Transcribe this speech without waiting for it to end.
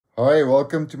Hi,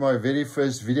 welcome to my very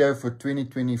first video for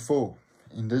 2024.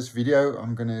 In this video,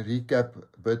 I'm going to recap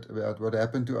a bit about what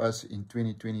happened to us in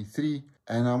 2023,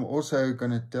 and I'm also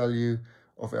going to tell you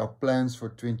of our plans for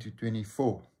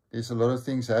 2024. There's a lot of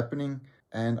things happening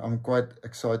and I'm quite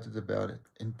excited about it.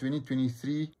 In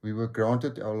 2023, we were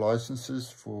granted our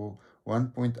licenses for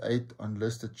 1.8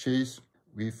 unlisted shares.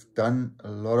 We've done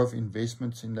a lot of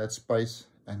investments in that space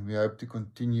and we hope to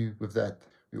continue with that.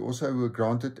 We also were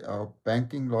granted our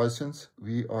banking license.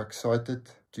 We are excited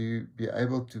to be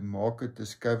able to market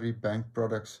Discovery Bank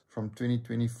products from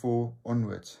 2024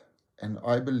 onwards. And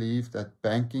I believe that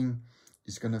banking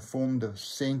is going to form the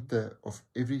center of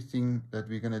everything that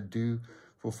we're going to do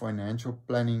for financial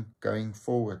planning going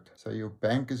forward. So your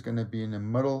bank is going to be in the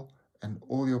middle and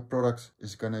all your products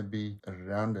is going to be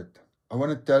around it. I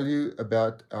want to tell you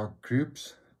about our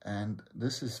groups. And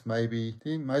this is maybe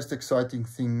the most exciting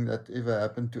thing that ever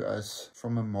happened to us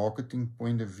from a marketing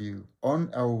point of view.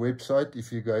 On our website,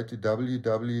 if you go to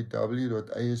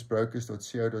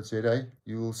www.asbrokers.co.za,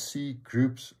 you will see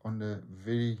groups on the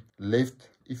very left.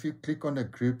 If you click on the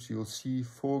groups, you'll see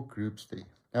 4 groups there.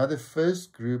 Now, the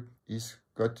first group is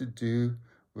got to do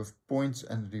with points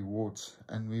and rewards.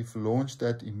 And we've launched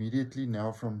that immediately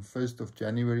now from 1st of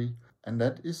January. And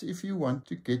that is if you want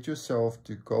to get yourself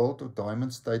to gold or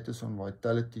diamond status on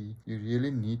Vitality, you really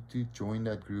need to join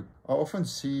that group. I often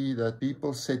see that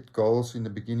people set goals in the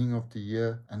beginning of the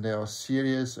year and they are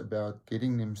serious about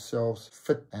getting themselves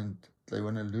fit and they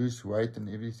want to lose weight and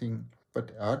everything.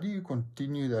 But how do you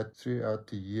continue that throughout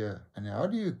the year? And how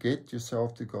do you get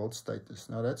yourself to gold status?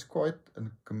 Now that's quite a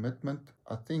commitment.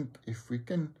 I think if we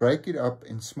can break it up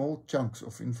in small chunks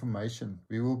of information,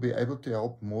 we will be able to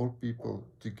help more people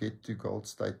to get to gold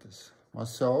status.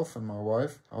 Myself and my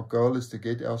wife, our goal is to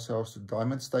get ourselves to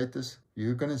diamond status.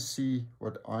 You're going to see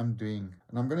what I'm doing.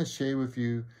 And I'm going to share with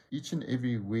you each and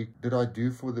every week. Did I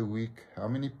do for the week? How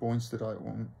many points did I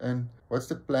earn? What's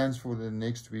the plans for the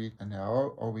next week? And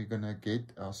how are we going to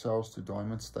get ourselves to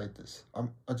diamond status?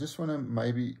 I just want to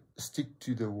maybe stick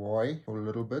to the why for a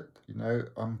little bit. You know,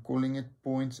 I'm calling it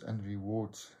points and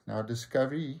rewards. Now,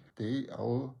 Discovery, their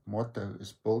whole motto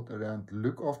is built around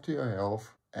look after your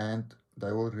health and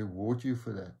they will reward you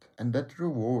for that. And that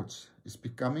rewards is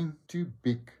becoming too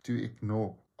big to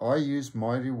ignore. I use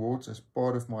my rewards as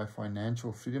part of my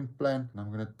financial freedom plan. And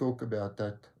I'm going to talk about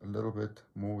that a little bit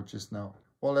more just now.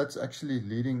 Well, that's actually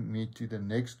leading me to the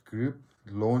next group,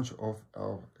 launch of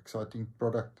our exciting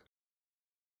product.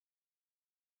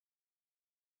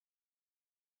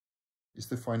 Is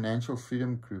the Financial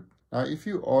Freedom Group. Now, if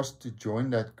you ask to join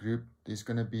that group, there's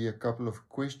going to be a couple of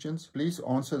questions. Please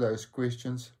answer those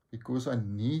questions because I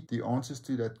need the answers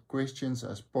to that questions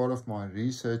as part of my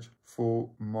research for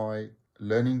my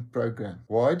learning program.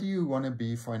 Why do you want to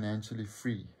be financially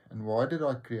free? And why did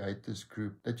I create this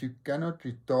group? That you cannot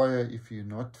retire if you're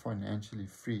not financially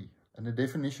free. And the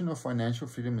definition of financial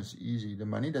freedom is easy. The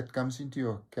money that comes into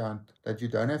your account that you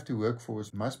don't have to work for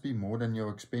must be more than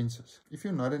your expenses. If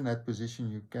you're not in that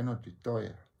position, you cannot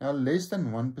retire. Now, less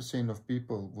than 1% of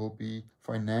people will be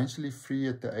financially free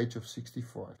at the age of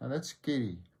 65. Now, that's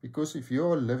scary because if you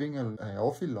are living a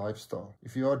healthy lifestyle,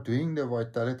 if you are doing the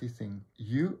Vitality thing,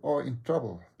 you are in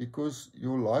trouble because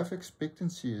your life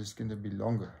expectancy is going to be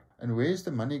longer. And where's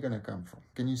the money going to come from?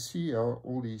 Can you see how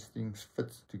all these things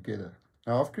fit together?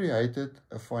 Now, I've created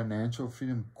a financial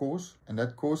freedom course, and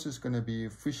that course is going to be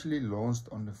officially launched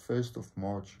on the 1st of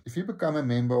March. If you become a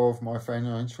member of my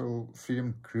financial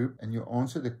freedom group and you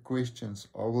answer the questions,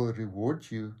 I will reward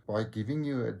you by giving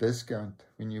you a discount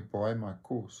when you buy my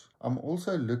course. I'm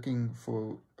also looking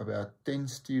for about 10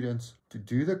 students to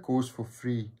do the course for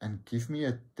free and give me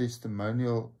a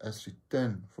testimonial as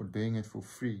return for doing it for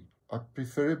free. I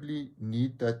preferably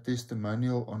need that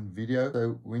testimonial on video.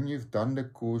 So when you've done the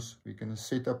course, we're going to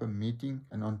set up a meeting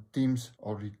and on Teams,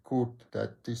 I'll record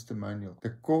that testimonial.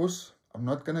 The course, I'm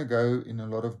not going to go in a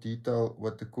lot of detail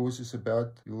what the course is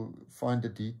about. You'll find the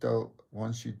detail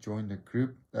once you join the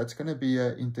group. That's going to be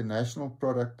an international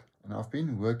product. And I've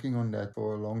been working on that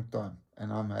for a long time.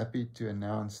 And I'm happy to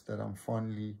announce that I'm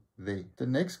finally there. The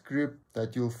next group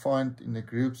that you'll find in the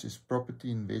groups is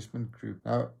Property Investment Group.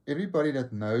 Now, everybody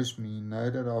that knows me know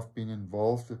that I've been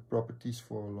involved with properties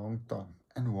for a long time.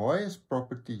 And why is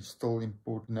property still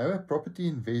important? Now, a property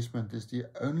investment is the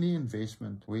only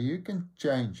investment where you can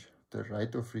change the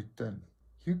rate of return.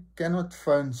 You cannot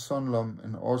phone Sanlam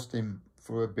and ask them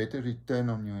for a better return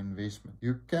on your investment.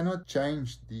 You cannot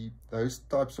change those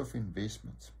types of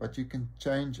investments, but you can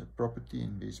change a property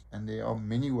investment, and there are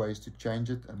many ways to change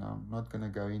it, and I'm not going to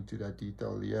go into that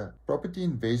detail here. Property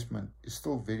investment is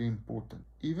still very important.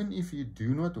 Even if you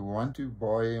do not want to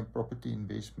buy a property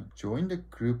investment, join the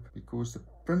group, because the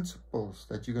principles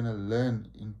that you're going to learn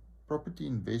in property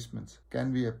investments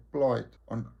can be applied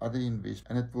on other investments,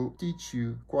 and it will teach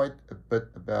you quite a bit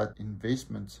about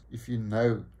investments if you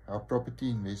know how property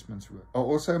investments work. I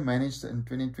also managed in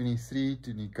 2023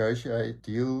 to negotiate a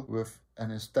deal with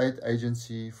an estate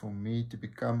agency for me to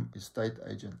become estate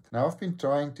agent. Now, I've been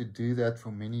trying to do that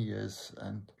for many years,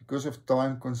 and because of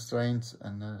time constraints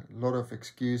and a lot of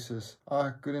excuses, I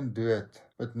couldn't do it.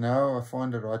 But now I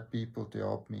find the right people to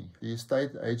help me. The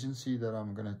estate agency that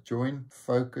I'm going to join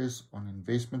focus on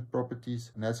investment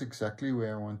properties, and that's exactly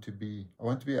where I want to be. I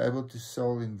want to be able to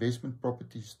sell investment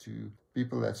properties to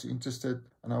people that's interested,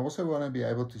 and I also want to be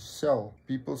able to sell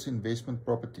people's investment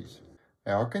properties.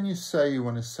 How can you say you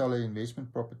want to sell an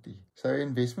investment property? So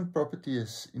investment property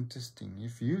is interesting.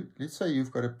 Let's say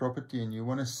you've got a property and you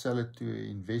want to sell it to an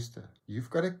investor,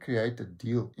 you've got to create a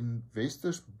deal.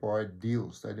 Investors buy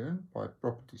deals. They don't buy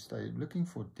properties. They're looking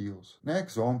for deals. An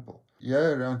example.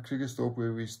 Here around Krugersdorp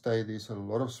where we stay, there's a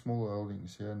lot of small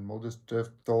holdings here in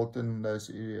Mildersdrift, Dalton,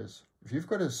 those areas. If you've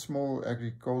got a small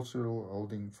agricultural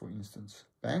holding, for instance,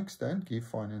 banks don't give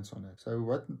finance on it. So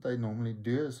what they normally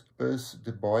do is first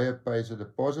the buyer pays a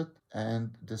deposit and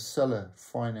the seller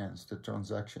finance the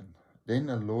transaction.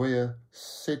 Then a lawyer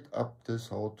set up this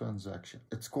whole transaction.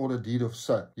 It's called a deed of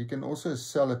sale. You can also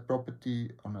sell a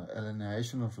property on an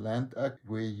Alienation of Land Act,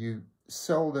 where you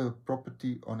sell the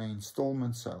property on an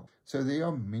installment sale. So there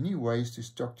are many ways to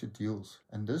structure deals,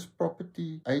 and this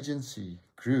property agency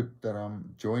group that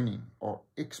I'm joining are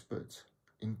experts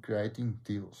in creating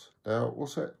deals. They are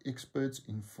also experts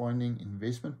in finding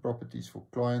investment properties for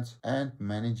clients and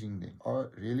managing them. I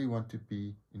really want to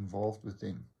be involved with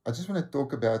them. I just want to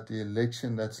talk about the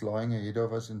election that's lying ahead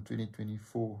of us in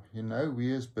 2024. You know,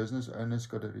 we as business owners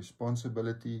got a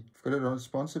responsibility. We've got a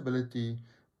responsibility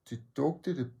to talk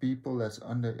to the people that's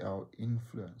under our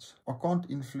influence. I can't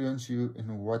influence you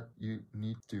in what you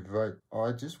need to vote.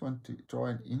 I just want to try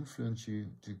and influence you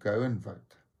to go and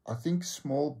vote. I think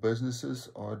small businesses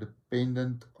are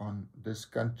dependent on this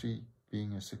country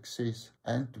being a success,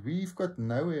 and we've got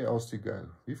nowhere else to go.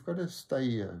 We've got to stay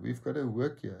here. We've got to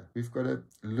work here. We've got to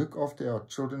look after our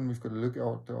children. We've got to look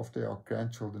after our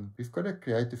grandchildren. We've got to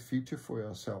create a future for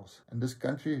ourselves, and this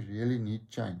country really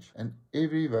needs change, and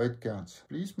every vote counts.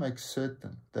 Please make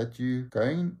certain that you go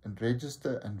in and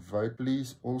register and vote.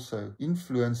 Please also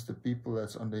influence the people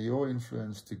that's under your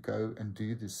influence to go and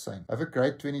do the same. Have a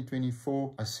great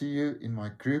 2024. I see you in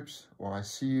my groups, or I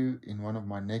see you in one of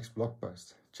my next blog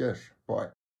posts. Cheers. Bye.